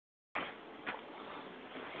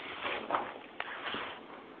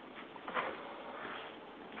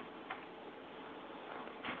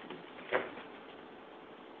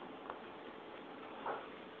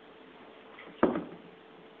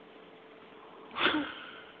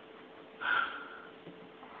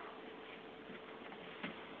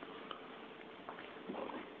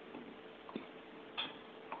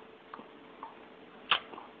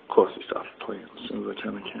Of course he stops playing as soon as I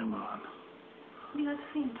turn the camera on. You like to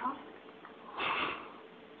see him talk?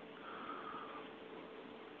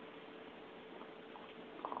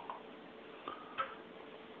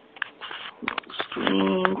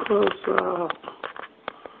 Extreme close up.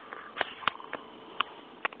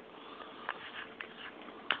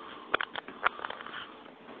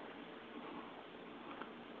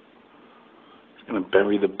 He's gonna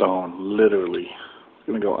bury the bone, literally. He's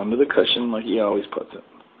gonna go under the cushion like he always puts it.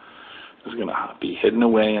 He's gonna be hidden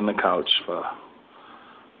away in the couch for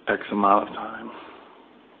X amount of time.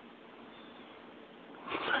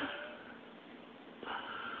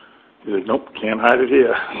 He's like, nope, can't hide it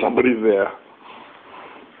here. Somebody's there.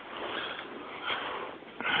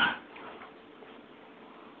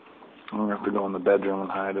 I'm gonna have to go in the bedroom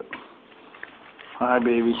and hide it. Hi,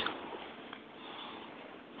 baby.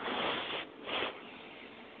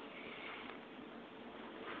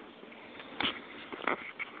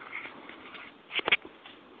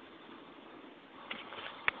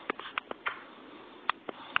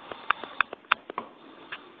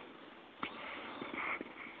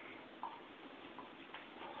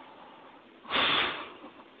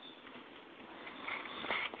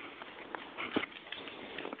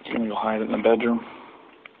 Gonna go hide it in the bedroom.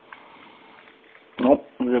 Nope,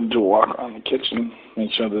 we're gonna do a walk around the kitchen.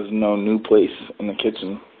 Make sure there's no new place in the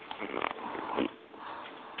kitchen.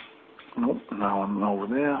 Nope, now I'm over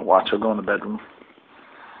there. Watch her go in the bedroom.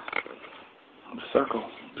 Circle.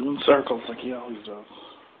 Doing circles like he always does.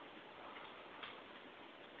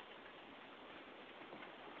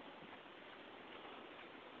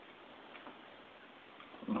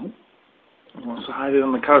 Nope. He wants to hide it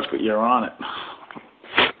on the couch, but you're on it.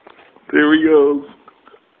 There he goes.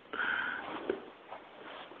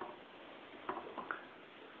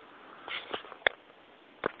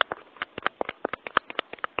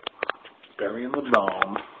 Burying the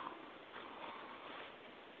bone.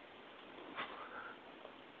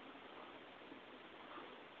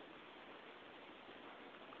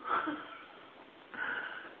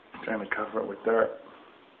 Trying to cover it with dirt.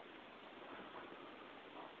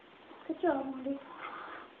 Good job, Marty.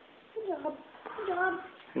 Good job. Good job.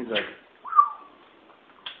 He's like,